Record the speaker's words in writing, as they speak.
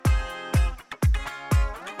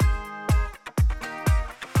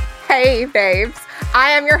Hey, babes. I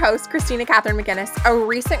am your host, Christina Catherine McGinnis, a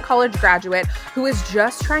recent college graduate who is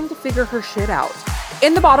just trying to figure her shit out.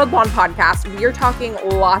 In the Bottled Blonde podcast, we are talking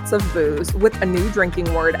lots of booze with a new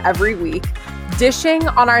drinking word every week, dishing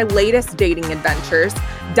on our latest dating adventures,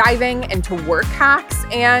 diving into work hacks,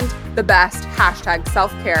 and the best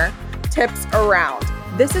 #self-care tips around.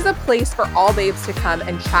 This is a place for all babes to come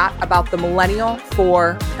and chat about the millennial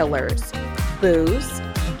 4 pillars: booze,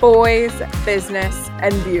 boys, business,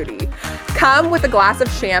 and beauty. Come with a glass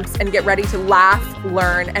of champs and get ready to laugh,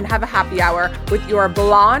 learn, and have a happy hour with your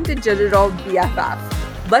blonde digital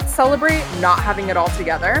BFF. Let's celebrate not having it all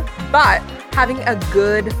together, but having a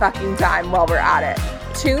good fucking time while we're at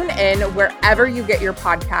it. Tune in wherever you get your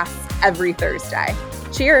podcasts every Thursday.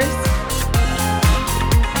 Cheers.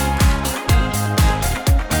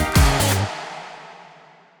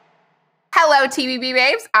 Hello, TBB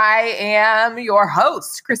babes. I am your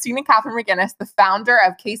host, Christina Catherine McGinnis, the founder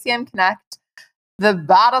of KCM Connect, the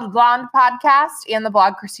Bottled Blonde podcast, and the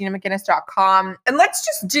blog ChristinaMcGinnis.com. And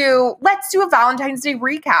let's do a Valentine's Day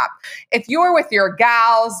recap. If you were with your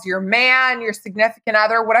gals, your man, your significant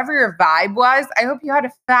other, whatever your vibe was, I hope you had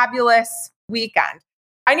a fabulous weekend.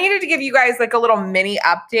 I needed to give you guys like a little mini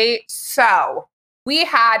update. So we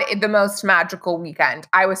had the most magical weekend.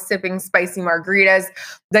 I was sipping spicy margaritas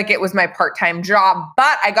like it was my part-time job,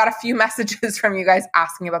 but I got a few messages from you guys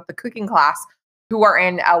asking about the cooking class who are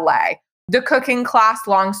in LA. The cooking class,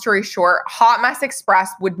 long story short, Hot Mess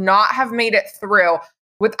Express would not have made it through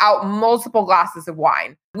without multiple glasses of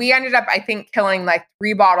wine. We ended up, I think, killing like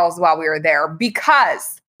 3 bottles while we were there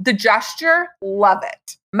because the gesture, love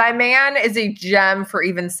it. My man is a gem for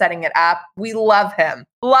even setting it up. We love him.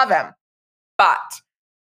 But,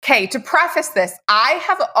 okay, to preface this, I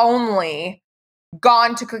have only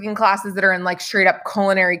gone to cooking classes that are in like straight up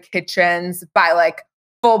culinary kitchens by like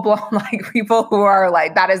full-blown like people who are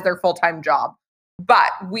like, that is their full-time job.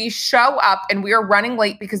 But we show up and we are running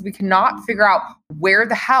late because we cannot figure out where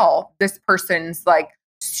the hell this person's like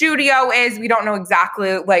studio is. We don't know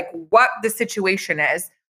exactly like what the situation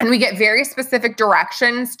is. And we get very specific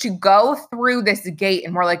directions to go through this gate.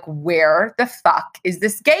 And we're like, where the fuck is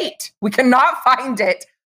this gate? We cannot find it.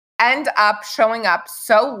 End up showing up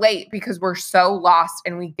so late because we're so lost,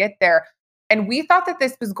 and we get there. And we thought that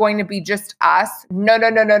this was going to be just us. No.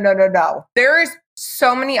 There is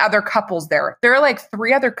so many other couples there. There are like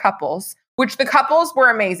 3 other couples, which the couples were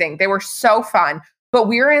amazing. They were so fun. But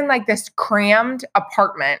we were in like this crammed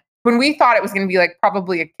apartment when we thought it was going to be like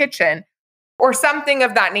probably a kitchen or something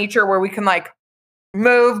of that nature where we can like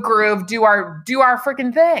move, groove, do our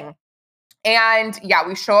freaking thing. And yeah,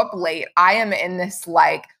 we show up late. I am in this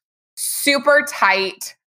like super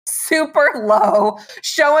tight, super low,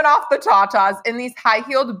 showing off the tatas in these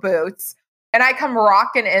high-heeled boots. And I come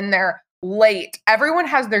rocking in there late. Everyone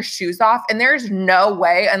has their shoes off, and there's no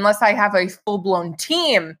way, unless I have a full-blown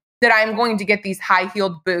team, that I'm going to get these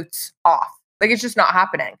high-heeled boots off. Like, it's just not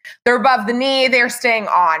happening. They're above the knee. They're staying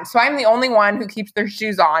on. So I'm the only one who keeps their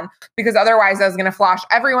shoes on because otherwise I was going to flash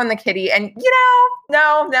everyone the kitty. And,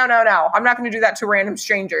 no. I'm not going to do that to random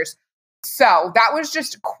strangers. So that was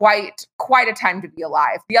just quite a time to be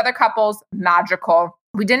alive. The other couples, magical.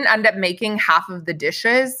 We didn't end up making half of the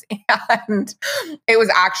dishes, and it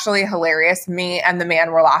was actually hilarious. Me and the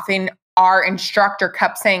man were laughing. Our instructor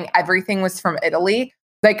kept saying everything was from Italy,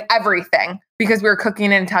 like everything, because we were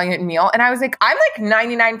cooking an Italian meal. And I was like, I'm like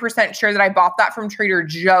 99% sure that I bought that from Trader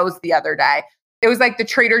Joe's the other day. It was like the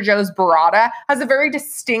Trader Joe's burrata, has a very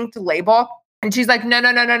distinct label. And she's like, no,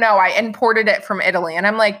 I imported it from Italy. And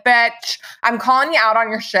I'm like, bitch, I'm calling you out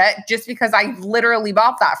on your shit just because I literally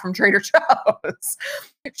bought that from Trader Joe's.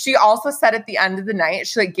 She also said at the end of the night,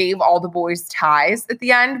 she like gave all the boys ties at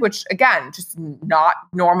the end, which again, just not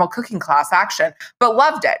normal cooking class action, but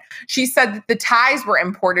loved it. She said that the ties were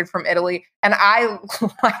imported from Italy. And I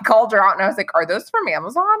called her out and I was like, are those from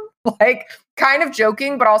Amazon? Like kind of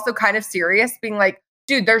joking, but also kind of serious, being like,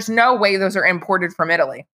 dude, there's no way those are imported from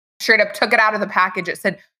Italy. Straight up took it out of the package. It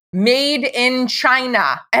said made in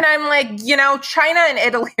China. And I'm like, China and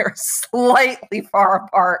Italy are slightly far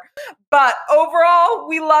apart, but overall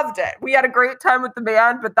we loved it. We had a great time with the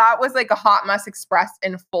band, but that was like a Hot Mess Express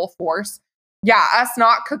in full force. Yeah. Us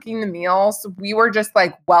not cooking the meals. We were just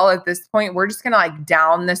like, well, at this point, we're just going to like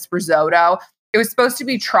down this risotto. It was supposed to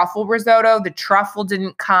be truffle risotto. The truffle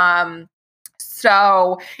didn't come.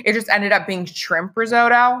 So it just ended up being shrimp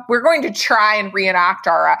risotto. We're going to try and reenact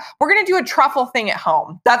we're going to do a truffle thing at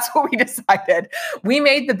home. That's what we decided. We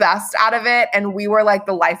made the best out of it. And we were like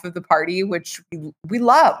the life of the party, which we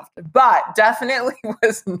loved, but definitely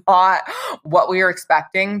was not what we were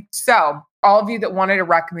expecting. So all of you that wanted a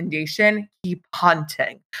recommendation, keep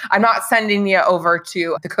hunting. I'm not sending you over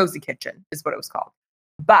to the Cozy Kitchen is what it was called.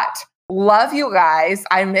 But love you guys.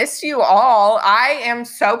 I miss you all. I am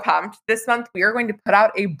so pumped. This month, we are going to put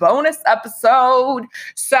out a bonus episode.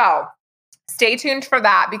 So stay tuned for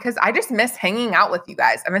that because I just miss hanging out with you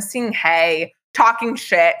guys. I miss seeing hey, talking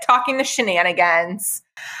shit, talking the shenanigans.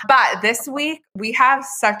 But this week, we have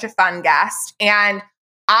such a fun guest. And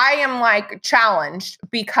I am like challenged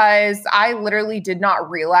because I literally did not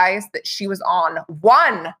realize that she was on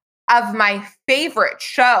one of my favorite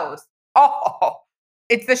shows. Oh,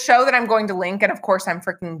 it's the show that I'm going to link. And of course, I'm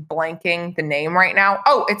freaking blanking the name right now.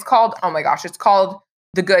 Oh, it's called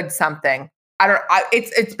The Good Something.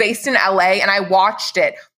 It's based in LA and I watched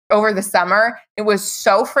it over the summer. It was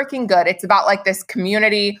so freaking good. It's about like this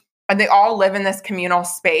community and they all live in this communal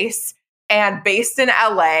space and based in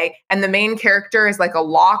LA. And the main character is like a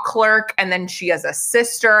law clerk and then she has a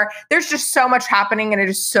sister. There's just so much happening and it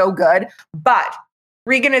is so good. But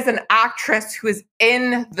Reagan is an actress who is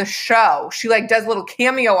in the show. She like does a little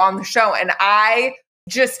cameo on the show. And I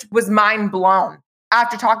just was mind blown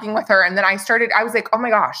after talking with her. And then I was like, oh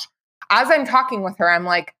my gosh. As I'm talking with her, I'm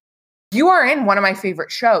like, you are in one of my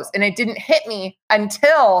favorite shows. And it didn't hit me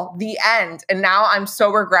until the end. And now I'm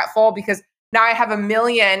so regretful because now I have a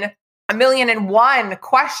million and one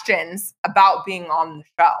questions about being on the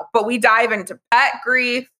show. But we dive into pet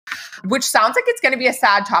grief, which sounds like it's going to be a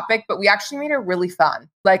sad topic, but we actually made it really fun.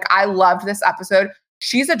 Like I loved this episode.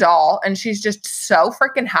 She's a doll and she's just so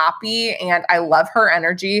freaking happy and I love her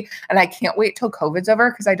energy and I can't wait till COVID's over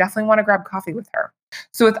because I definitely want to grab coffee with her.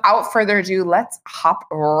 So without further ado, let's hop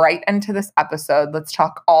right into this episode. Let's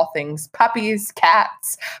talk all things puppies,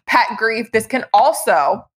 cats, pet grief. This can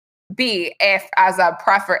also be as a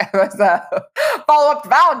follow-up to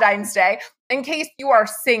Valentine's Day, in case you are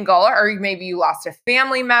single or maybe you lost a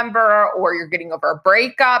family member or you're getting over a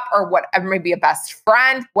breakup or whatever, maybe a best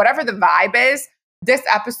friend, whatever the vibe is. This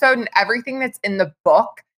episode and everything that's in the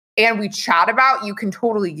book and we chat about, you can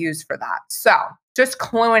totally use for that. So just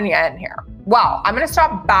cluing you in here. Well, I'm going to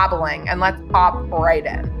stop babbling and let's pop right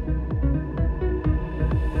in.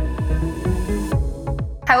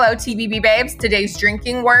 Hello, TBB babes. Today's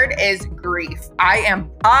drinking word is grief. I am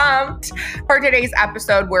pumped for today's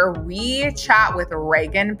episode where we chat with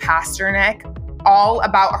Reagan Pasternak all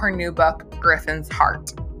about her new book, Griffin's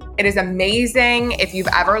Heart. It is amazing if you've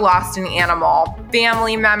ever lost an animal,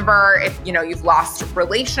 family member, if you've lost a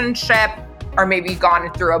relationship, or maybe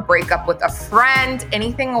gone through a breakup with a friend,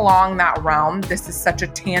 anything along that realm. This is such a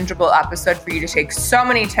tangible episode for you to take so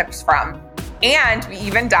many tips from. And we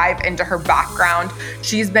even dive into her background.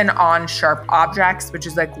 She's been on Sharp Objects, which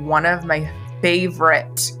is like one of my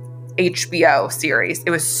favorite HBO series.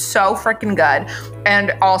 It was so freaking good.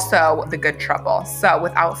 And also The Good Trouble. So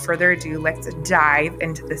without further ado, let's dive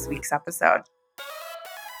into this week's episode.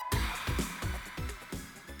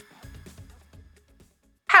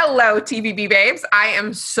 Hello, TBB babes. I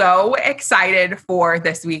am so excited for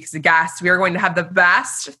this week's guest. We are going to have the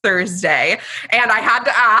best Thursday. And I had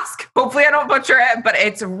to ask, hopefully I don't butcher it, but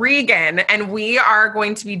it's Reagan. And we are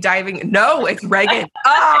going to be diving. No, it's Reagan.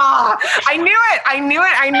 I knew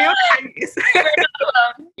it.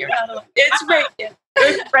 You're not alone. It's Reagan.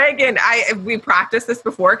 It's Reagan. We practiced this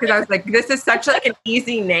before because I was like, this is such like an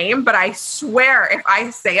easy name, but I swear if I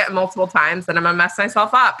say it multiple times, then I'm going to mess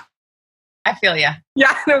myself up. I feel you.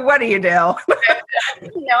 Yeah, what do you do?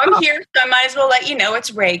 I'm here, so I might as well let you know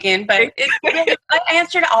it's Reagan, but I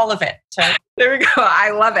answered all of it. So there we go. I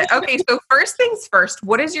love it. Okay, so first things first,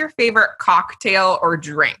 what is your favorite cocktail or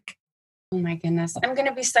drink? Oh my goodness. I'm going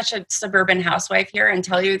to be such a suburban housewife here and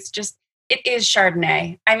tell you it is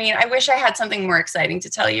Chardonnay. I mean, I wish I had something more exciting to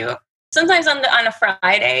tell you. Sometimes on a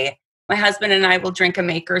Friday, my husband and I will drink a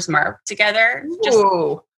Maker's Mark together. Just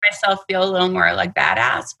to make myself feel a little more like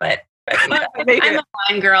badass, but I'm a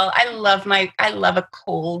wine girl. I love a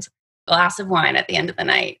cold glass of wine at the end of the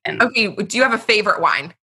night. And okay, do you have a favorite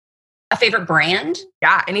wine? A favorite brand?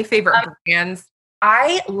 Yeah, any favorite brands?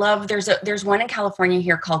 I love there's one in California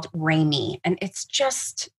here called Rainy, and it's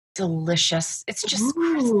just delicious. It's just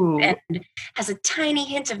crisp and has a tiny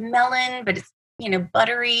hint of melon, but it's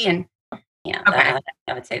buttery and yeah. Okay.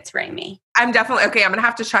 I would say it's Rainy. I'm definitely okay. I'm gonna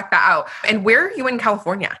have to check that out. And where are you in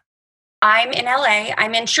California? I'm in LA.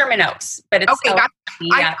 I'm in Sherman Oaks, but it's Okay,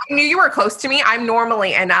 I knew you were close to me. I'm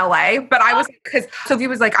normally in LA, but I was, because Sophie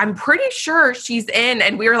was like, I'm pretty sure she's in,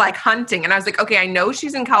 and we were like hunting. And I was like, okay, I know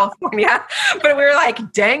she's in California, but we were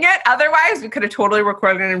like, dang it. Otherwise, we could have totally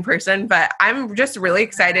recorded in person. But I'm just really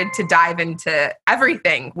excited to dive into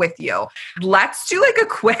everything with you. Let's do like a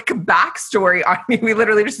quick backstory on you. We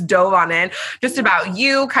literally just dove on in, just about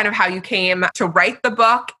you, kind of how you came to write the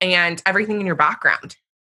book and everything in your background.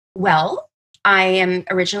 Well, I am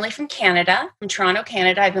originally from Canada, from Toronto,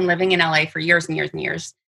 Canada. I've been living in LA for years and years and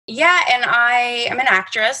years. Yeah, and I am an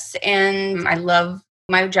actress and I love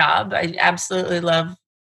my job. I absolutely love,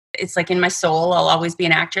 it's like in my soul. I'll always be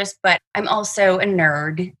an actress, but I'm also a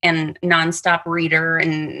nerd and nonstop reader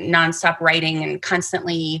and nonstop writing and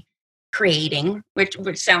constantly creating, which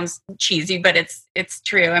sounds cheesy, but it's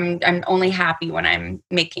true. I'm only happy when I'm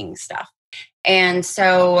making stuff. And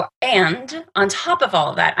so, and on top of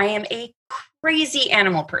all of that, I am a crazy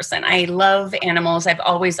animal person. I love animals. I've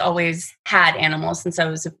always had animals since I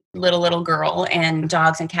was a little girl, and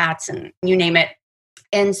dogs and cats and you name it.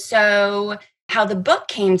 And so how the book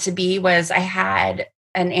came to be was I had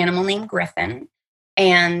an animal named Griffin,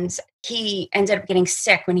 and he ended up getting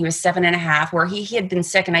sick when he was 7.5, where he had been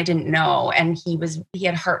sick and I didn't know. And he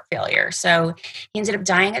had heart failure. So he ended up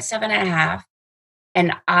dying at 7.5.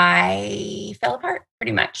 And I fell apart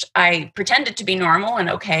pretty much. I pretended to be normal and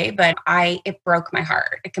okay, but it broke my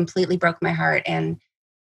heart. It completely broke my heart. And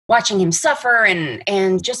watching him suffer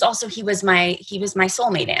and just also he was my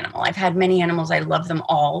soulmate animal. I've had many animals. I love them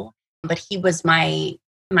all, but he was he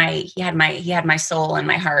had my soul and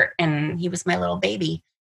my heart, and he was my little baby.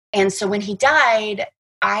 And so when he died,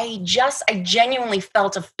 I genuinely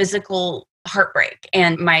felt a physical heartbreak.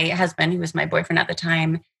 And my husband, who was my boyfriend at the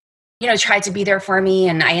time, tried to be there for me,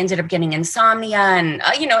 and I ended up getting insomnia, and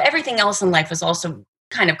everything else in life was also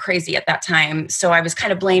kind of crazy at that time. So I was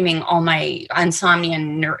kind of blaming all my insomnia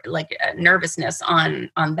and nervousness on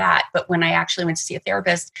that. But when I actually went to see a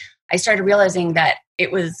therapist, I started realizing that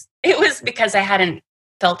it was because I hadn't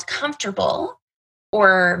felt comfortable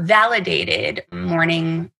or validated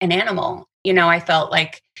mourning an animal. I felt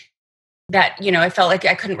like that. I felt like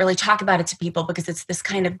I couldn't really talk about it to people because it's this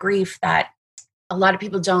kind of grief that a lot of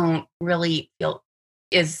people don't really feel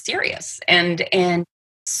is serious. And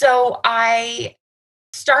so I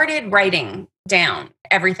started writing down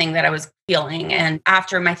everything that I was feeling. And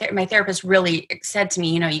after my therapist really said to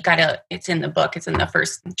me, it's in the book, it's in the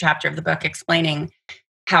first chapter of the book explaining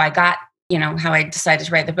how I got, how I decided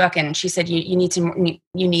to write the book. And she said, you need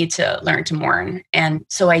to learn to mourn. And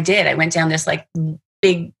so I did. I went down this like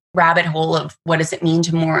big rabbit hole of what does it mean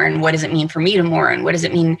to mourn? What does it mean for me to mourn? What does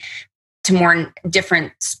it mean to mourn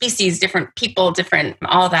different species, different people, different,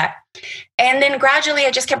 all that. And then gradually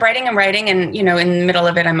I just kept writing and writing. And, in the middle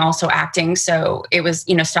of it, I'm also acting. So it was,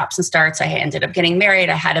 stops and starts. I ended up getting married.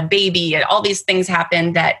 I had a baby, and all these things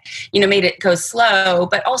happened that, made it go slow.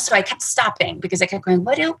 But also I kept stopping because I kept going,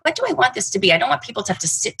 what do I want this to be? I don't want people to have to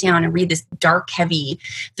sit down and read this dark, heavy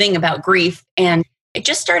thing about grief. And it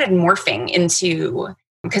just started morphing into,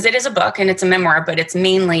 because it is a book and it's a memoir, but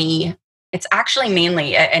it's actually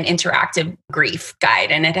mainly an interactive grief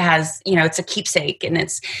guide, and it has, it's a keepsake, and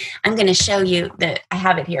I'm going to show you that I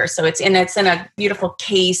have it here. So it's in a beautiful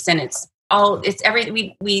case, and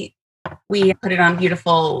we put it on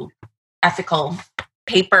beautiful ethical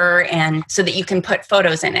paper, and so that you can put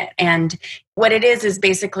photos in it. And what it is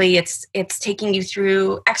basically it's taking you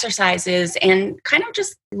through exercises and kind of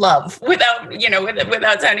just love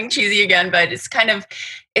without sounding cheesy again, but it's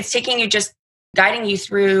taking you, just guiding you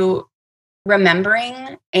through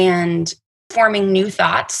remembering and forming new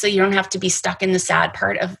thoughts, so you don't have to be stuck in the sad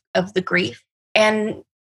part of the grief, and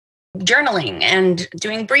journaling and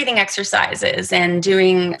doing breathing exercises and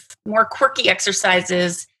doing more quirky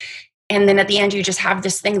exercises. And then at the end, you just have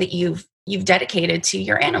this thing that you've dedicated to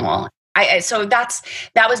your animal. So that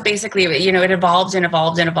was basically, it evolved and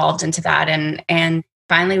evolved and evolved into that. And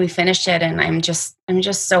finally we finished it, and I'm just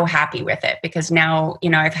so happy with it, because now,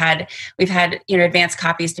 we've had, advanced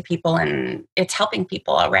copies to people, and it's helping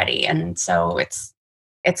people already. And so it's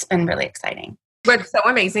been really exciting. What's so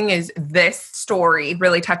amazing is this story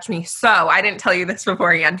really touched me. So I didn't tell you this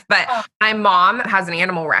beforehand, but my mom has an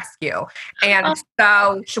animal rescue. And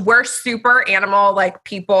so we're super animal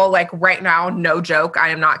people, right now, no joke. I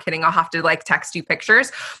am not kidding. I'll have to text you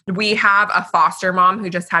pictures. We have a foster mom who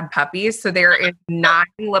just had puppies. So there is 9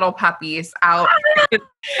 little puppies out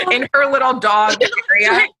in her little dog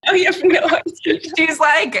area. Oh, you have no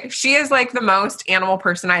idea. She is the most animal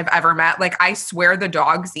person I've ever met. I swear the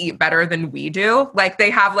dogs eat better than we do. They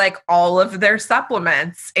have all of their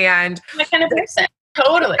supplements, and what kind of person?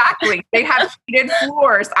 Totally. Exactly. They have heated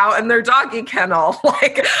floors out in their doggy kennel.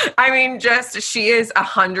 Like, I mean, just she is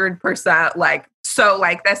 100% like so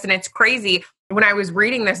like this. And it's crazy. When I was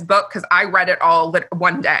reading this book, because I read it all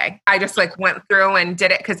one day, I just like went through and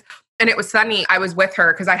did it and it was funny. I was with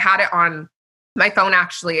her because I had it on my phone,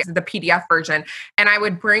 actually, the PDF version. And I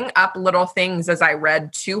would bring up little things as I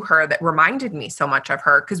read to her that reminded me so much of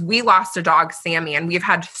her. Because we lost a dog, Sammy, and we've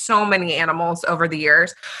had so many animals over the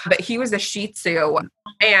years, but he was a Shih Tzu.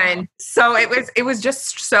 And so it was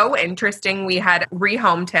just so interesting. We had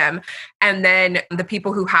rehomed him, and then the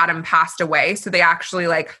people who had him passed away. So they actually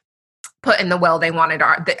like put in the will they wanted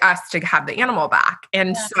us to have the animal back.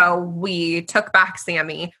 And so we took back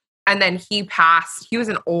Sammy. And then he passed. He was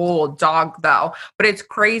an old dog though, but it's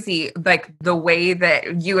crazy. Like the way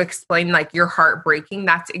that you explain, like your heart breaking,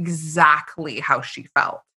 that's exactly how she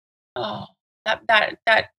felt. Oh, I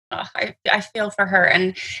feel for her.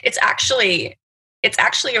 And it's actually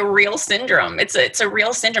a real syndrome. It's a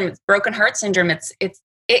real syndrome. It's broken heart syndrome.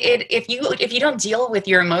 If you don't deal with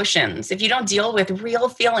your emotions, if you don't deal with real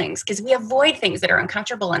feelings, because we avoid things that are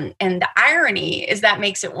uncomfortable, and the irony is that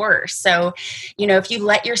makes it worse. So, if you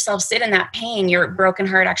let yourself sit in that pain, your broken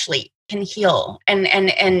heart actually can heal, and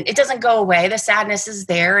it doesn't go away. The sadness is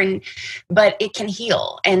there, but it can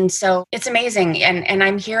heal. And so it's amazing. And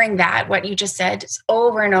I'm hearing that what you just said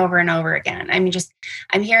over and over and over again. I mean,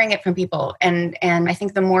 I'm hearing it from people, and I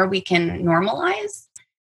think the more we can normalize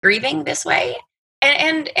grieving this way.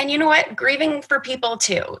 And you know what? Grieving for people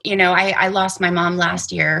too. I lost my mom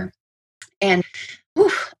last year, and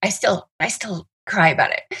I still cry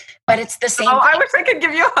about it. But it's the same. Oh, I wish I could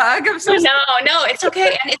give you a hug. I'm so no, it's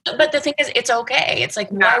okay. But the thing is, it's okay. It's like,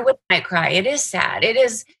 why wouldn't I cry? It is sad.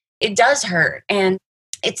 It does hurt, and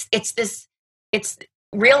it's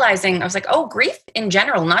realizing. I was like, oh, grief in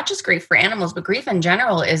general, not just grief for animals, but grief in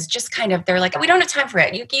general is just kind of. They're like, we don't have time for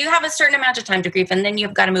it. You have a certain amount of time to grieve, and then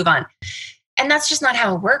you've got to move on. And that's just not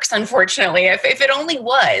how it works, unfortunately. If it only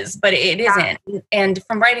was, but it isn't. And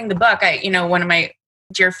from writing the book, one of my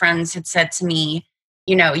dear friends had said to me,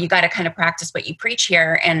 you got to kind of practice what you preach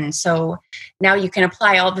here. And so now you can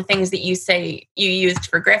apply all the things that you say you used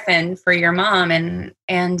for Griffin for your mom. And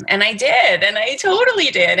I did, and I totally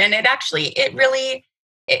did. And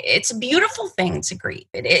it's a beautiful thing to grieve.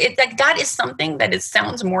 Like that is something that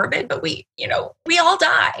sounds morbid, but we all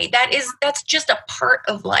die. That's just a part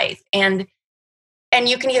of life. And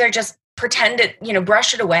you can either just pretend it,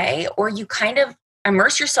 brush it away, or you kind of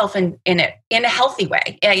immerse yourself in it in a healthy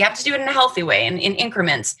way. Yeah, you have to do it in a healthy way and in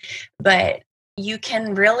increments. But you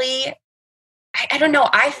can really, I don't know.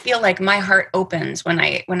 I feel like my heart opens when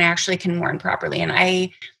I actually can mourn properly, and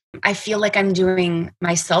I feel like I'm doing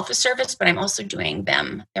myself a service, but I'm also doing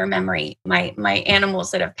them, their memory, my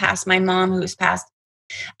animals that have passed, my mom who's passed,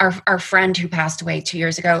 our friend who passed away 2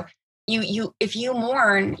 years ago. If you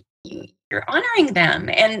mourn, you're honoring them,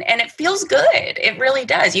 and it feels good. It really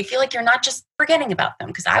does. You feel like you're not just forgetting about them,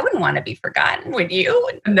 because I wouldn't want to be forgotten, would you?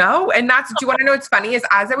 No. And do you want to know what's funny is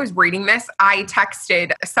as I was reading this, I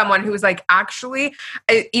texted someone who was like, actually,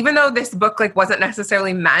 even though this book like wasn't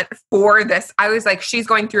necessarily meant for this, I was like, she's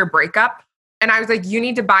going through a breakup. And I was like, you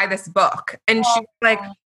need to buy this book. And she was like,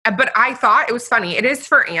 but I thought it was funny. It is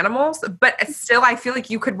for animals, but still, I feel like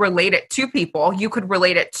you could relate it to people. You could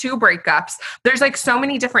relate it to breakups. There's like so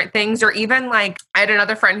many different things, or even like I had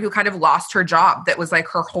another friend who kind of lost her job. That was like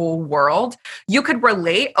her whole world. You could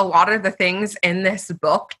relate a lot of the things in this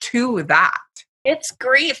book to that. It's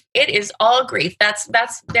grief. It is all grief. That's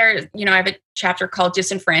there. I have a chapter called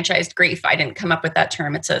disenfranchised grief. I didn't come up with that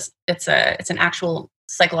term. It's an actual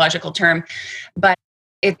psychological term, but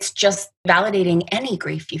it's just validating any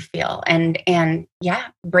grief you feel. And yeah,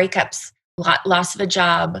 breakups, loss of a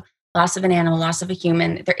job, loss of an animal, loss of a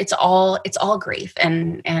human. It's all grief,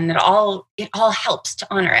 and it all helps to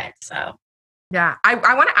honor it. So. Yeah. I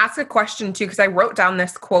want to ask a question too, because I wrote down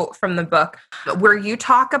this quote from the book where you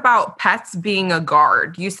talk about pets being a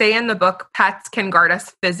guard. You say in the book, pets can guard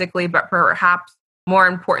us physically, but perhaps more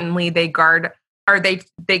importantly, they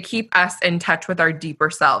keep us in touch with our deeper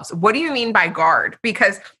selves. What do you mean by guard?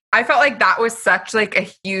 Because I felt like that was such like a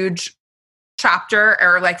huge chapter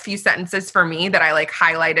or like few sentences for me that I like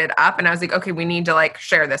highlighted up, and I was like, okay, we need to like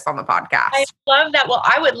share this on the podcast. I love that. Well,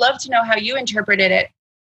 I would love to know how you interpreted it,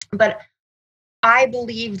 but I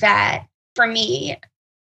believe that for me,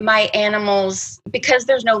 my animals, because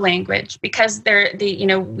there's no language, because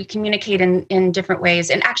we communicate in different ways.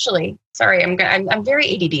 And actually, sorry, I'm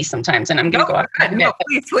very ADD sometimes, and I'm going to go off. No,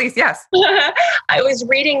 please, yes. I was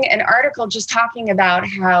reading an article just talking about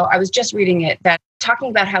how I was just reading it, that talking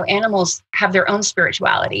about how animals have their own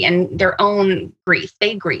spirituality and their own grief.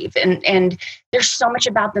 They grieve, and there's so much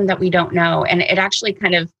about them that we don't know. And it actually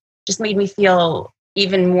kind of just made me feel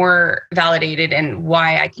even more validated in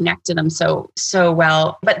why I connect to them so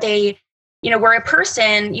well. But they, where a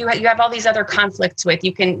person, you have all these other conflicts with,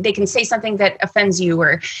 they can say something that offends you,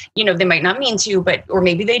 or, they might not mean to, or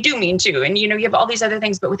maybe they do mean to. And, you have all these other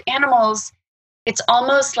things. But with animals, it's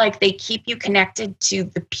almost like they keep you connected to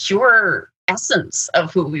the pure essence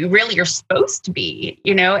of who we really are supposed to be,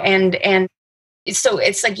 and so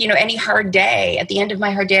it's like, any hard day, at the end of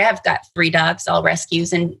my hard day, I've got 3 dogs, all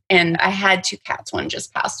rescues, and I had 2 cats. One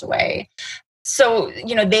just passed away. So,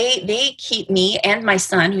 they keep me and my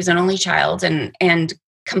son, who's an only child, and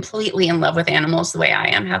completely in love with animals the way I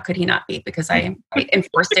am. How could he not be? Because I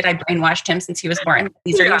enforced it. I brainwashed him since he was born.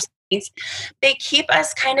 These are your things. They keep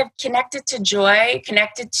us kind of connected to joy,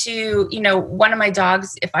 connected to, one of my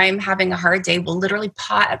dogs, if I'm having a hard day, will literally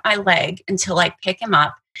paw at my leg until I pick him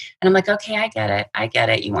up. And I'm like, okay, I get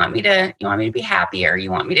it. You want me to be happier.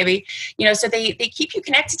 You want me to be, so they keep you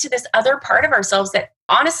connected to this other part of ourselves that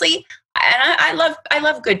honestly, and I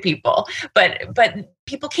love good people, but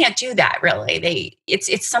people can't do that really.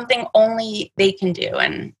 It's something only they can do.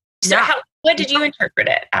 And so what did you interpret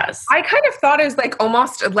it as? I kind of thought it was like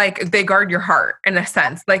almost like they guard your heart in a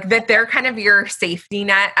sense, like that they're kind of your safety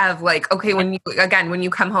net of like, okay, when you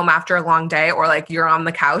come home after a long day or like you're on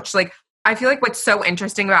the couch, like I feel like what's so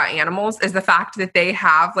interesting about animals is the fact that they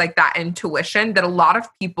have like that intuition that a lot of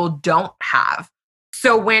people don't have.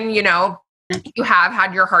 So when, you have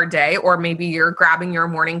had your hard day, or maybe you're grabbing your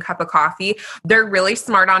morning cup of coffee, they're really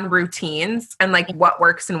smart on routines and like what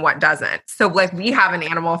works and what doesn't. So like we have an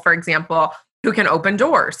animal, for example, who can open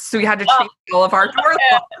doors. So we had to change all of our door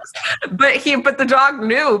locks. But the dog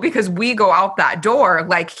knew, because we go out that door,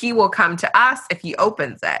 like he will come to us if he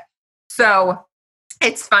opens it. So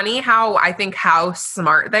it's funny how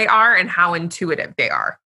smart they are and how intuitive they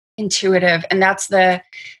are. Intuitive. And that's the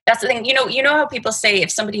thing, how people say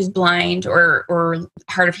if somebody's blind or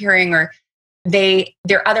hard of hearing, or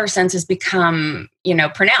their other senses become,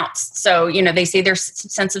 pronounced. So, they say their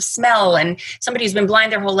sense of smell, and somebody who's been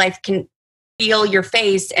blind their whole life can feel your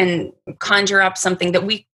face and conjure up something that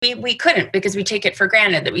we couldn't, because we take it for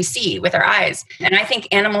granted that we see with our eyes. And I think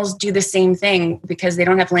animals do the same thing because they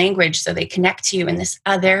don't have language. So they connect to you in this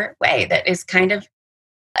other way that is kind of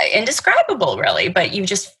indescribable really, but you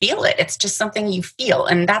just feel it. It's just something you feel.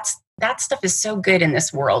 And that stuff is so good in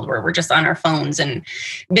this world where we're just on our phones and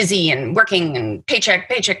busy and working and paycheck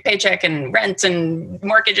and rent and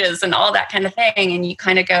mortgages and all that kind of thing. And you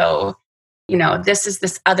kind of go, this is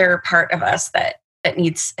this other part of us that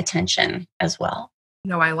needs attention as well.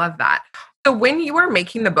 No, I love that. So when you were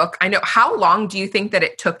making the book, how long do you think that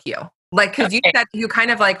it took you? Like, because you said you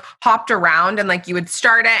kind of like hopped around and like you would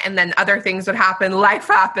start it and then other things would happen. Life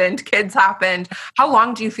happened, kids happened. How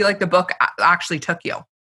long do you feel like the book actually took you?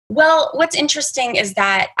 Well, what's interesting is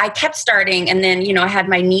that I kept starting, and then, I had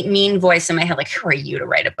my mean voice in my head, like, who are you to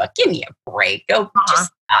write a book? Give me a break. Go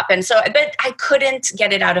just stop. And so, but I couldn't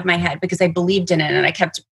get it out of my head because I believed in it. And I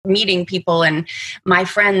kept meeting people and my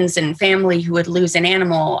friends and family who would lose an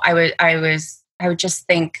animal. I would just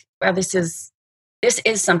think, well, this is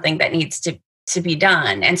something that needs to be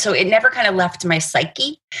done. And so it never kind of left my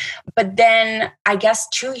psyche. But then I guess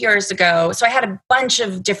 2 years ago, so I had a bunch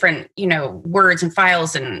of different, words and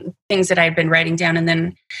files and things that I had been writing down. And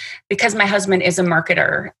then because my husband is a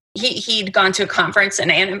marketer, he'd gone to a conference, an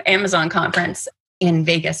Amazon conference in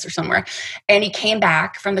Vegas or somewhere. And he came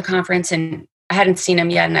back from the conference, and I hadn't seen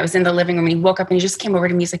him yet. And I was in the living room, and he woke up and he just came over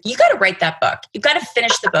to me. He's like, you got to write that book. You've got to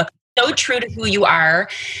finish the book. So true to who you are.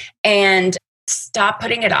 And stop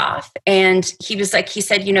putting it off. And he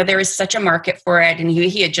said, there is such a market for it. And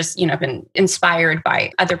he had just, been inspired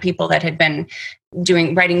by other people that had been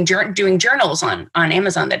doing journals on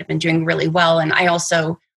Amazon that had been doing really well. And I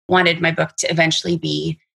also wanted my book to eventually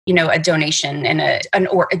be, a donation and a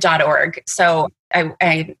 .org. So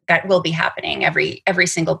I that will be happening. Every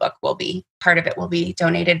single book part of it will be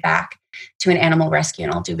donated back to an animal rescue,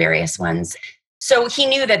 and I'll do various ones. So he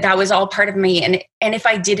knew that was all part of me. And if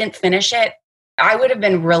I didn't finish it, I would have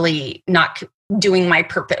been really not doing my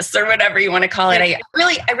purpose, or whatever you want to call it. I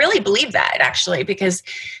really believe that, actually, because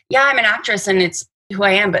I'm an actress and it's who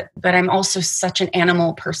I am, but I'm also such an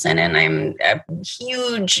animal person, and I'm a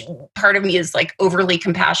huge part of me is like overly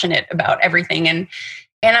compassionate about everything. And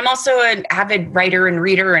I'm also an avid writer and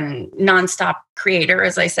reader and nonstop creator,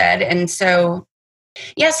 as I said. And so,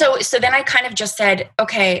 so then I kind of just said,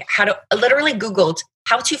 okay, I literally Googled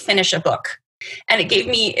how to finish a book. And it gave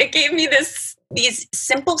me these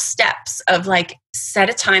simple steps of like, set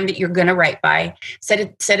a time that you're going to write by,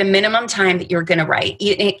 set a minimum time that you're going to write.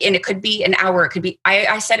 And it could be an hour. It could be,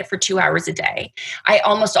 I set it for 2 hours a day. I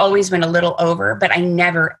almost always went a little over, but I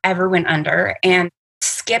never, ever went under. And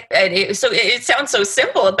skip it. So it sounds so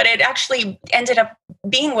simple, but it actually ended up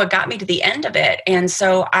being what got me to the end of it. And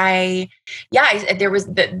so that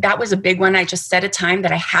was a big one. I just set a time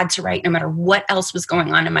that I had to write no matter what else was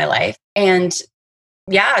going on in my life. And so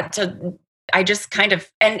I just kind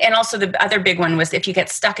of, and also the other big one was, if you get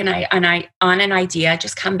stuck on an idea,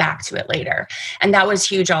 just come back to it later. And that was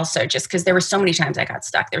huge also, just because there were so many times I got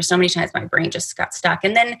stuck. There were so many times my brain just got stuck.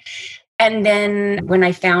 And then when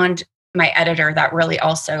I found my editor, that really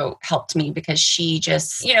also helped me, because she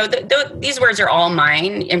just, these words are all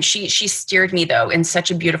mine. And she steered me though in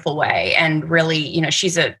such a beautiful way. And really,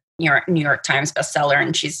 she's a New York Times bestseller,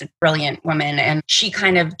 and she's a brilliant woman. And she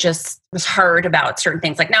kind of just was hard about certain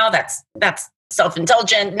things, like, no, that's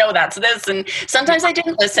self-indulgent. No, that's this. And sometimes I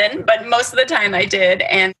didn't listen, but most of the time I did.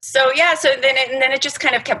 And so then it just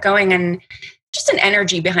kind of kept going, and just an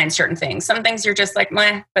energy behind certain things. Some things you're just like,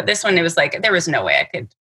 meh, but this one, it was like, there was no way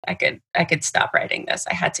I could stop writing this.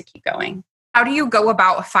 I had to keep going. How do you go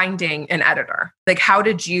about finding an editor? Like, how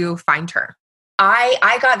did you find her?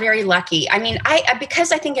 I got very lucky. I mean,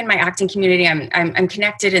 because I think in my acting community, I'm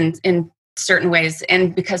connected in certain ways.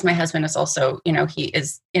 And because my husband is also, he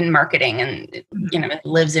is in marketing and,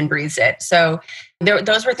 lives and breathes it. So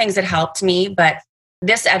those were things that helped me. But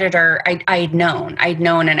this editor, I'd known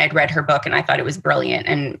and I'd read her book, and I thought it was brilliant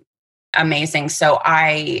and amazing. So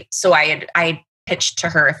I pitched to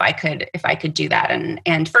her if I could do that.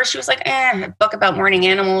 And first she was like, a book about mourning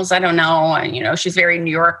animals, I don't know. And, she's very New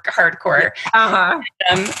York hardcore. Uh-huh.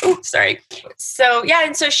 Sorry. So,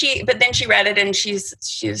 and so but then she read it, and it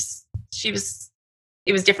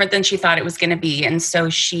was different than she thought it was going to be. And so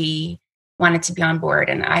she wanted to be on board,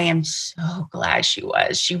 and I am so glad she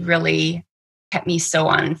was. She really kept me so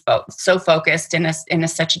focused in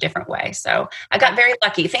such a different way. So I got very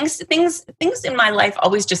lucky. Things in my life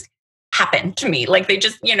always just happen to me. Like, they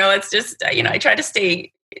just, it's just, I try to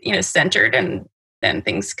stay, centered, and then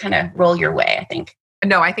things kind of roll your way, I think.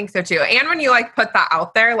 No, I think so too. And when you put that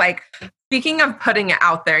out there, speaking of putting it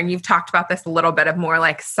out there, and you've talked about this a little bit of more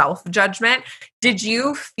self-judgment, did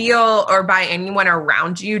you feel, or by anyone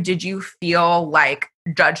around you, did you feel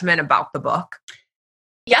judgment about the book?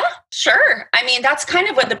 Yeah, sure. I mean, that's kind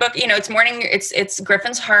of what the book, it's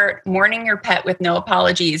Griffin's Heart, Mourning Your Pet with No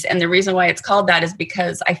Apologies. And the reason why it's called that is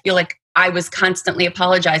because I feel like I was constantly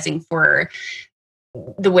apologizing for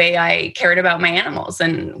the way I cared about my animals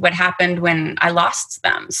and what happened when I lost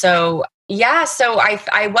them. So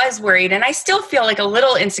I was worried, and I still feel a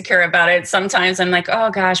little insecure about it. Sometimes I'm like,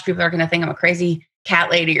 oh gosh, people are going to think I'm a crazy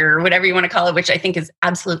cat lady or whatever you want to call it, which I think is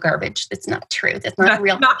absolute garbage. That's not true. That's not a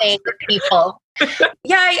real thing for people.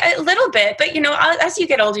 A little bit, but as you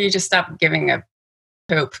get older, you just stop giving a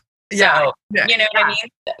poop. So, you know what I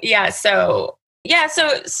mean? Yeah. So,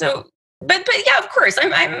 but yeah, of course,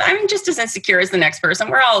 I'm just as insecure as the next person.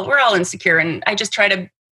 We're all insecure, and I just try to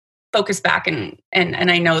focus back and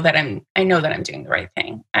I know that I'm doing the right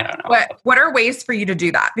thing. I don't know. What are ways for you to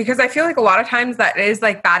do that? Because I feel like a lot of times that is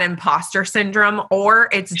that imposter syndrome, or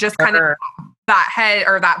it's just kind of that head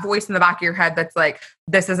or that voice in the back of your head that's like,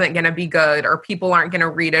 this isn't going to be good, or people aren't going to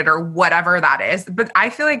read it, or whatever that is. But I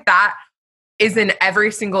feel like that is in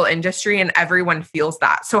every single industry, and everyone feels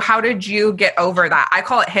that. So how did you get over that? I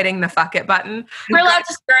call it hitting the fuck it button. We're allowed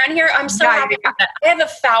to swear on here. I'm so happy about that. I have a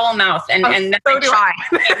foul mouth, and so do I.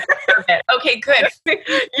 Okay, good.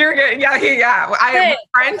 You're good. Yeah. My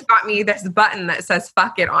friend got me this button that says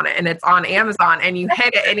 "fuck it" on it, and it's on Amazon. And you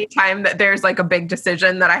hit it anytime that there's a big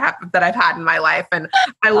decision that I've had in my life, and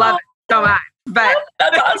I love it so much. But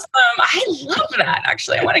that's awesome. I love that.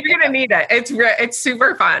 Actually, you're gonna need it. It's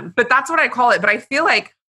super fun. But that's what I call it. But I feel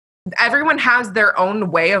like everyone has their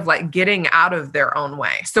own way of getting out of their own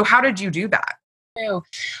way. So how did you do that?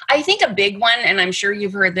 I think a big one, and I'm sure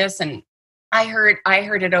you've heard this, and I heard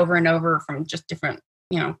it over and over from just different.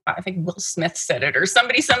 I think Will Smith said it, or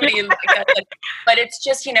somebody like that. But it's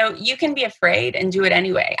just, you can be afraid and do it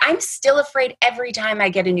anyway. I'm still afraid every time I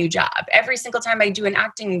get a new job. Every single time I do an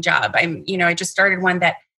acting job, I just started one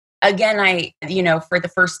that, again, for the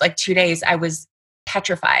first 2 days, I was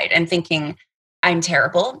petrified and thinking, I'm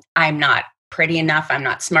terrible. I'm not pretty enough. I'm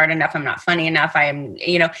not smart enough. I'm not funny enough. and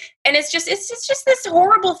it's just this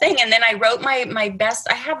horrible thing. And then I wrote my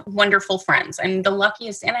best. I have wonderful friends. I'm the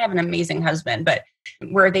luckiest, and I have an amazing husband, but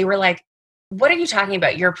where they were like, what are you talking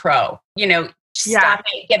about? You're pro, stop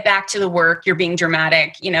it, get back to the work. You're being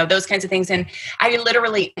dramatic, those kinds of things. And I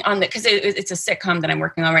literally cause it's a sitcom that I'm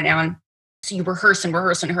working on right now. And So you rehearse and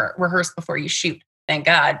rehearse and rehearse before you shoot. Thank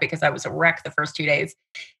God, because I was a wreck the first 2 days.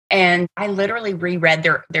 And I literally reread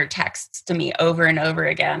their texts to me over and over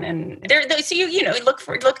again. And so you know, look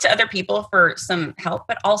to other people for some help.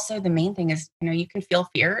 But also the main thing is, you know, you can feel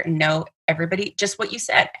fear and know everybody, just what you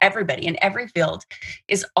said, everybody in every field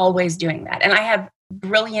is always doing that. And I have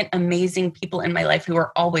brilliant, amazing people in my life who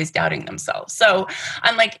are always doubting themselves. So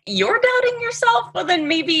I'm like, you're doubting yourself? Well, then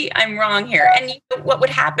maybe I'm wrong here. And what would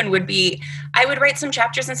happen would be, I would write some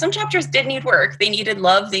chapters, and some chapters did need work. They needed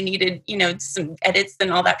love. They needed, you know, some edits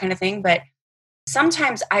and all that kind of thing. But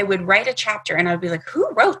sometimes I would write a chapter and I would be like, who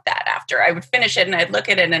wrote that? After I would finish it and I'd look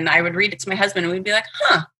at it and I would read it to my husband and we'd be like,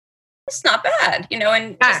 huh, it's not bad, you know,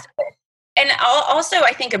 and also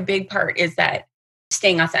I think a big part is that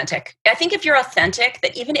staying authentic. I think if you're authentic,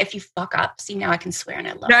 that even if you fuck up, see, now I can swear and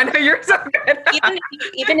I love it. No, you're so good.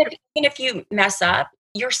 even if you mess up,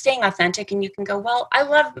 you're staying authentic and you can go, well, I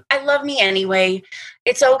love me anyway.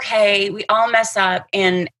 It's okay. We all mess up.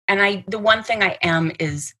 And the one thing I am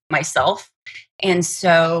is myself. And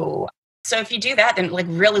so if you do that, then like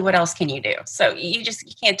really what else can you do? So you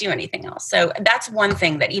can't do anything else. So that's one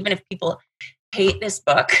thing that even if people hate this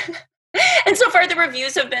book, and so far the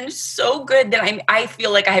reviews have been so good that I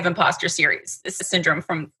feel like I have imposter series. This is syndrome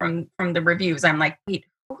from the reviews. I'm like, wait,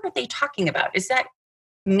 who are they talking about? Is that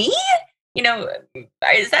me? You know,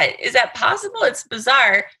 is that possible? It's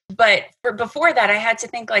bizarre. But before that, I had to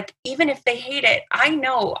think like, even if they hate it, I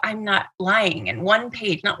know I'm not lying. And one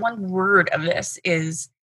page, not one word of this is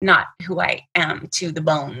not who I am to the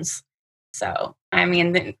bones. So, I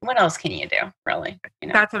mean, then what else can you do, really? You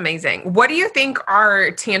know? That's amazing. What do you think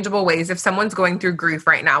are tangible ways if someone's going through grief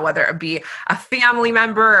right now, whether it be a family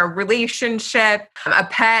member, a relationship, a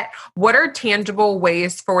pet, what are tangible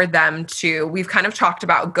ways for them to, we've kind of talked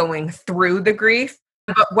about going through the grief,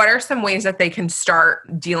 but what are some ways that they can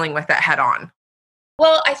start dealing with it head on?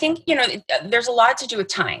 Well, I think, you know, there's a lot to do with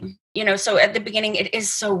time, you know, so at the beginning it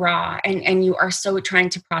is so raw and you are so trying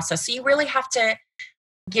to process. So you really have to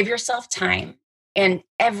give yourself time, and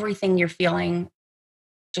everything you're feeling,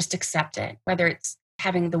 just accept it, whether it's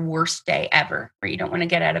having the worst day ever where you don't want to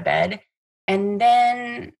get out of bed. And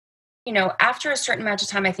then, you know, after a certain amount of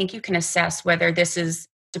time, I think you can assess whether this is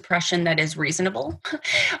depression that is reasonable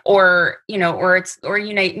or, you know, or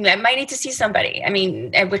you know, I might need to see somebody. I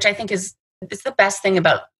mean, which I think is the best thing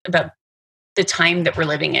about the time that we're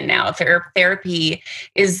living in now. Therapy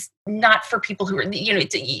is not for people who are, you know,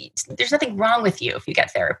 there's nothing wrong with you if you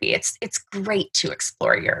get therapy. It's great to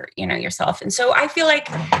explore yourself. And so I feel like,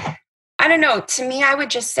 I don't know, to me, I would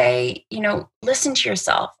just say, you know, listen to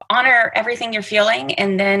yourself, honor everything you're feeling.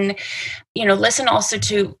 And then, you know, listen also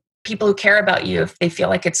to people who care about you if they feel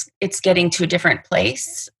like it's getting to a different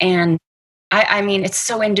place. And I mean, it's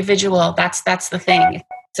so individual. That's the thing. It's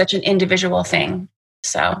such an individual thing.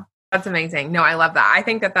 So that's amazing. No, I love that. I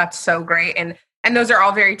think that that's so great. And those are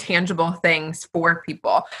all very tangible things for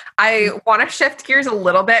people. I want to shift gears a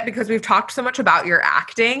little bit because we've talked so much about your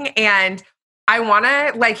acting, and I want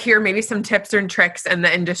to like hear maybe some tips and tricks in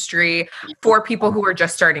the industry for people who are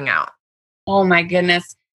just starting out. Oh my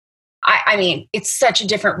goodness. I mean, it's such a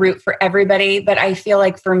different route for everybody, but I feel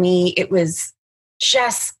like for me, it was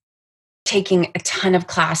just taking a ton of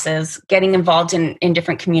classes, getting involved in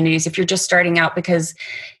different communities if you're just starting out, because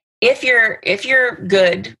if you're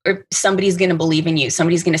good, or somebody's going to believe in you,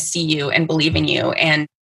 somebody's going to see you and believe in you. And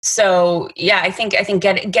so, yeah, I think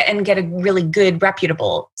get a really good,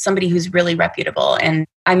 reputable, somebody who's really reputable. And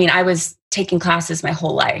I mean, I was taking classes my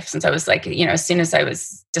whole life since I was like, you know, as soon as I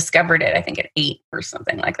was discovered it, I think at 8 or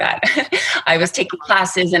something like that, I was taking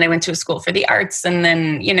classes, and I went to a school for the arts, and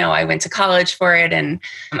then, you know, I went to college for it. And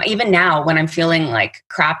even now when I'm feeling like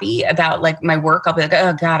crappy about like my work, I'll be like,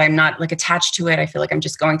 oh God, I'm not like attached to it. I feel like I'm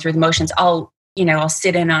just going through the motions. I'll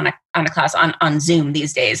sit in on a class on Zoom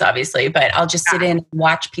these days, obviously, but I'll just sit in and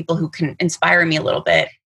watch people who can inspire me a little bit.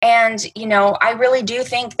 And, you know, I really do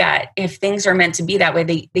think that if things are meant to be that way,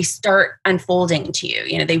 they start unfolding to you,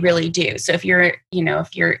 you know, they really do. So if you're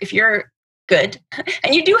good,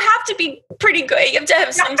 and you do have to be pretty good, you have to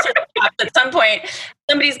have some sort of chops at some point,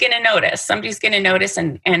 somebody's going to notice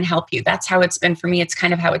and help you. That's how it's been for me. It's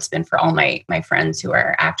kind of how it's been for all my friends who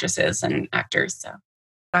are actresses and actors. So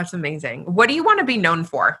that's amazing. What do you want to be known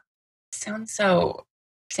for? Sounds so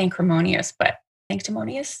sanctimonious, but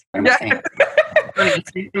sanctimonious? What am I saying?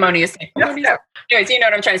 Sanctimonious. Anyways, you know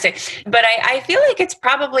what I'm trying to say. But I feel like it's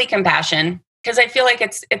probably compassion, because I feel like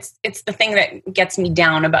it's the thing that gets me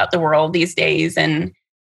down about the world these days. And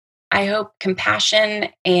I hope compassion,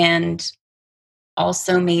 and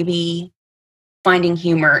also maybe finding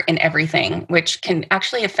humor in everything, which can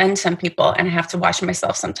actually offend some people. And I have to watch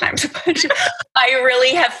myself sometimes. But I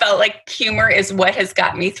really have felt like humor is what has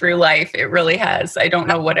got me through life. It really has. I don't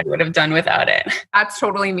know what I would have done without it. That's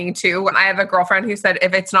totally me too. I have a girlfriend who said,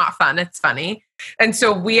 if it's not fun, it's funny. And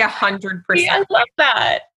so we 100%. Yeah, I love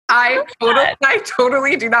that. I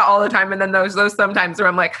totally do that all the time. And then those sometimes where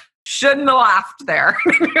I'm like, shouldn't have laughed there.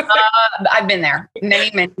 I've been there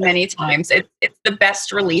many times. It's the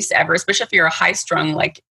best release ever, especially if you're a high-strung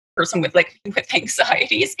person with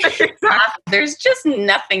anxieties. Exactly. There's just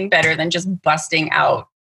nothing better than just busting out,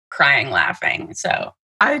 crying, laughing. So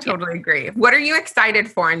I totally agree. What are you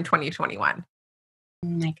excited for in 2021? Oh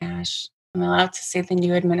my gosh. I'm allowed to say the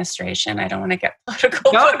new administration. I don't want to get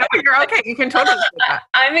political. No, you're okay. You can totally say that.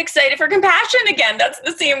 I'm excited for compassion again. That's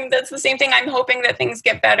the same thing. I'm hoping that things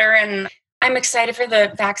get better, and I'm excited for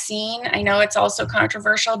the vaccine. I know it's also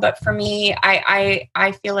controversial, but for me, I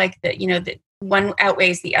feel like that that one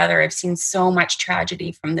outweighs the other. I've seen so much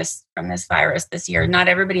tragedy from this virus this year. Not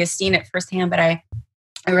everybody has seen it firsthand, but I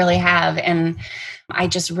really have, and I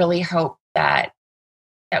just really hope that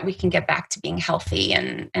we can get back to being healthy,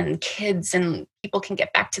 and kids and people can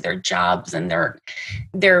get back to their jobs and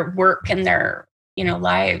their work and their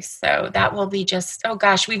lives. So that will be just, oh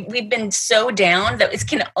gosh, we've been so down that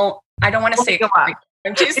I don't want to say it.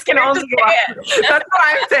 I'm just it can only go up. That's what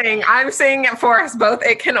I'm saying. I'm saying it for us both.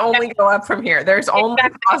 It can only go up from here. There's only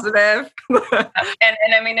positive. and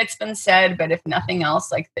I mean, it's been said, but if nothing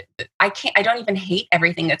else, I don't even hate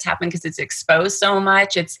everything that's happened because it's exposed so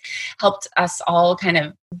much. It's helped us all kind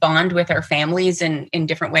of bond with our families in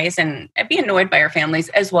different ways, and I'd be annoyed by our families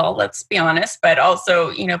as well. Let's be honest, but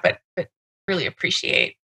also, but really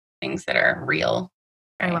appreciate things that are real.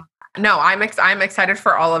 Right? No, I'm excited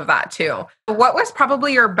for all of that too. What was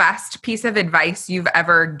probably your best piece of advice you've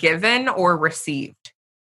ever given or received?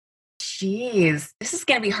 Jeez, this is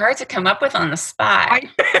going to be hard to come up with on the spot.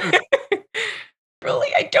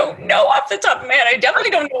 Really, I don't know off the top of my head. I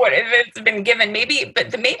definitely don't know what it's been given. Maybe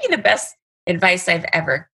the best advice I've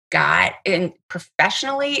ever got in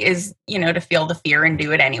professionally is, to feel the fear and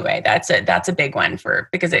do it anyway. That's a big one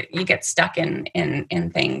because you get stuck in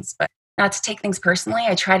things, but not to take things personally.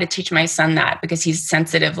 I try to teach my son that because he's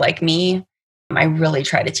sensitive like me. I really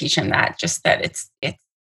try to teach him that, just that it's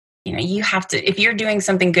you have to, if you're doing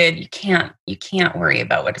something good, you can't worry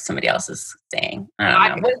about what somebody else is saying. I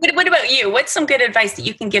don't know. What about you? What's some good advice that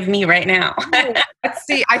you can give me right now? Let's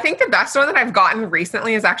see. I think the best one that I've gotten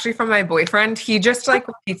recently is actually from my boyfriend. He just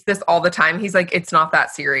repeats this all the time. He's like, it's not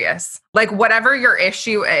that serious. Whatever your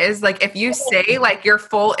issue is, if you say your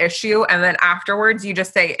full issue and then afterwards you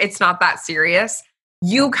just say, it's not that serious,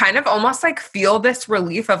 you kind of almost feel this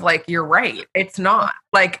relief of you're right. It's not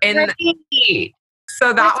right.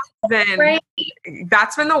 So that's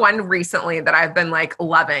been the one recently that I've been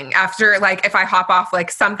loving. After if I hop off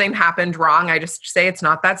something happened wrong, I just say it's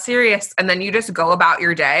not that serious, and then you just go about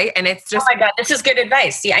your day, and it's just, oh my God, this is good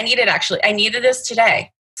advice. See, I needed this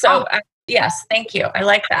today. So yes, thank you. I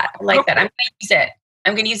like that.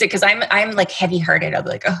 I'm going to use it because I'm heavy hearted. I'll be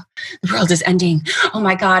like, oh, the world is ending. Oh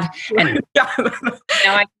my God. And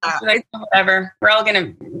now whatever. We're all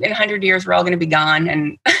in 100 years, we're all going to be gone,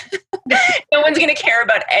 and no one's going to care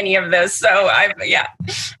about any of this. So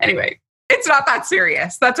anyway, it's not that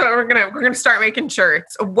serious. That's what we're going to start making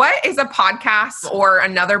shirts. What is a podcast or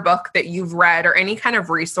another book that you've read or any kind of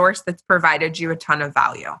resource that's provided you a ton of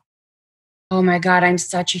value? Oh my God, I'm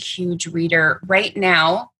such a huge reader right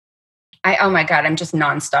now. I'm just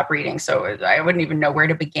nonstop reading. So I wouldn't even know where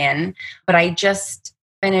to begin, but I just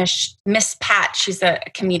finished Miss Pat. She's a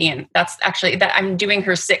comedian. That's actually that I'm doing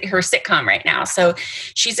her sitcom right now. So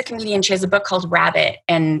she's a comedian. She has a book called Rabbit,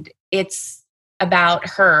 and it's about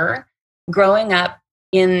her growing up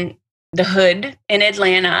in the hood in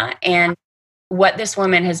Atlanta and what this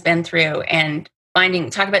woman has been through, and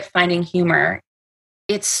talk about finding humor.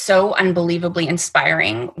 It's so unbelievably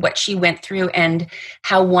inspiring what she went through, and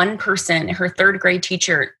how one person, her third grade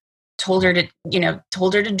teacher, told her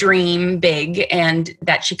to dream big and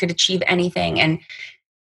that she could achieve anything. And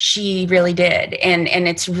she really did. And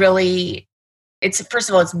first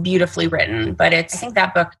of all, it's beautifully written, but I think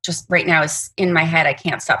that book just right now is in my head. I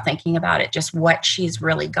can't stop thinking about it, just what she's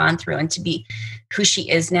really gone through, and to be who she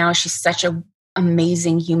is now. She's such an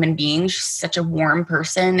amazing human being. She's such a warm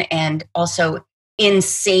person, and also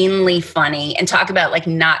insanely funny, and talk about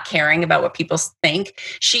not caring about what people think.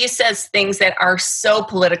 She says things that are so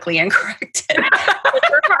politically incorrect.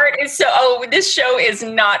 Her heart is so, this show is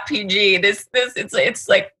not PG. It's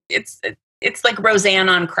it's like Roseanne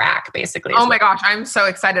on crack, basically. Oh my gosh, I'm so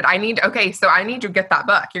excited. I need to get that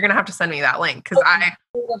book. You're going to have to send me that link because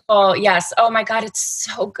Beautiful. Yes. Oh my God. It's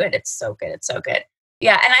so good. It's so good. It's so good.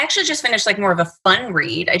 Yeah. And I actually just finished like more of a fun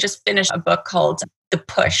read. I just finished a book called The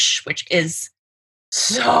Push, which is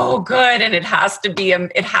so good. And it has to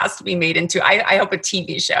be made into, I hope, a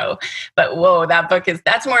TV show. But whoa,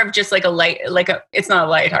 that's more of just like it's not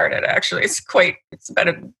lighthearted, actually. It's about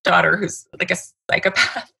a daughter who's like a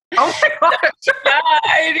psychopath. Oh my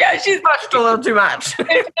gosh. Yeah, she's pushed a little too much.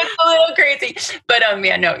 It's a little crazy. But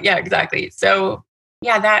exactly. So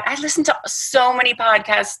that I listen to so many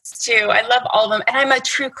podcasts too. I love all of them. And I'm a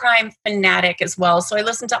true crime fanatic as well. So I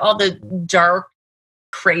listen to all the dark,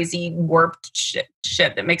 crazy, warped shit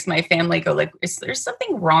that makes my family go like, is there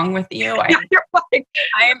something wrong with you? I'm like,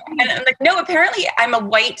 no, apparently I'm a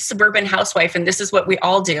white suburban housewife and this is what we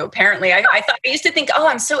all do. Apparently I used to think, oh,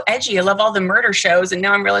 I'm so edgy. I love all the murder shows. And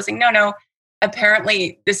now I'm realizing, no,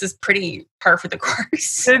 apparently this is pretty par for the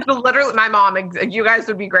course. It's literally my mom. You guys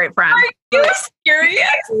would be great friends. Are you serious?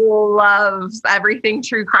 Loves everything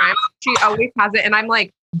true crime. She always has it. And I'm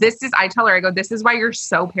like, I tell her, I go, this is why you're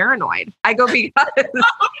so paranoid. I go, because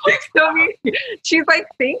she's like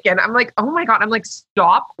thinking, I'm like, oh my God, I'm like,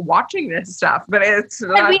 stop watching this stuff. But we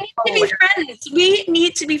need to be friends. We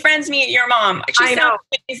need to be friends, me and your mom. She sounds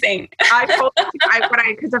amazing. I told her,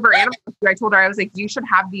 because of her animal, I told her, I was like, you should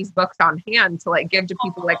have these books on hand to like give to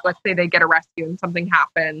people. Like, let's say they get a rescue and something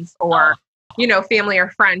happens, or family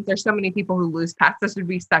or friends. There's so many people who lose pets. This would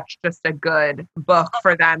be such just a good book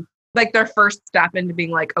for them. Like their first step into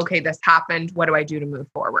being like, okay, this happened. What do I do to move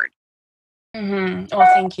forward? Mm-hmm. Oh,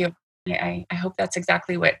 thank you. I hope that's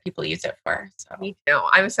exactly what people use it for. So. Me too.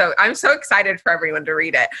 I'm so excited for everyone to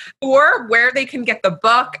read it, or where they can get the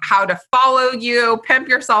book, how to follow you, pimp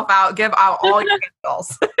yourself out, give out all your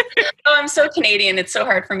handles. Oh, I'm so Canadian. It's so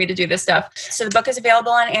hard for me to do this stuff. So the book is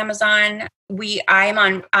available on Amazon.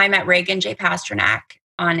 I'm at Reagan J Pasternak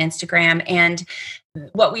on Instagram. And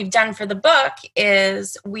what we've done for the book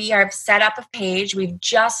is we have set up a page. We've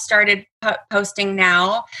just started posting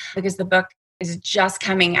now because the book is just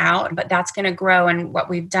coming out, but that's going to grow. And what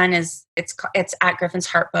we've done is it's at Griffin's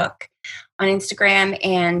Heart Book on Instagram.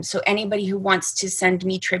 And so anybody who wants to send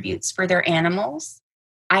me tributes for their animals,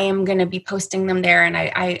 I am going to be posting them there. And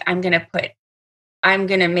I'm going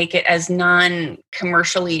to make it as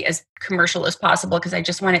commercial as possible, because I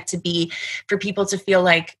just want it to be for people to feel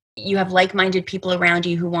like you have like-minded people around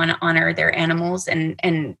you who want to honor their animals,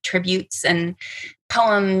 and tributes and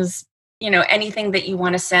poems, anything that you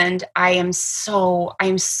want to send. I am so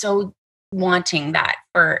wanting that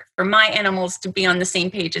for my animals to be on the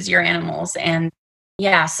same page as your animals. And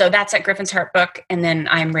so that's at Griffin's Heart Book. And then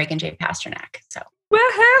I'm Reagan J Pasternak. So.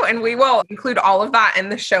 Woohoo! And we will include all of that in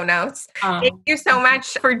the show notes. Thank you so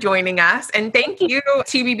much for joining us. And thank you,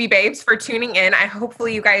 TBB Babes, for tuning in.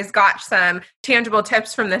 Hopefully you guys got some tangible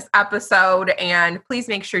tips from this episode. And please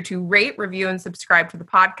make sure to rate, review, and subscribe to the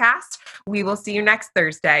podcast. We will see you next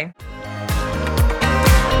Thursday.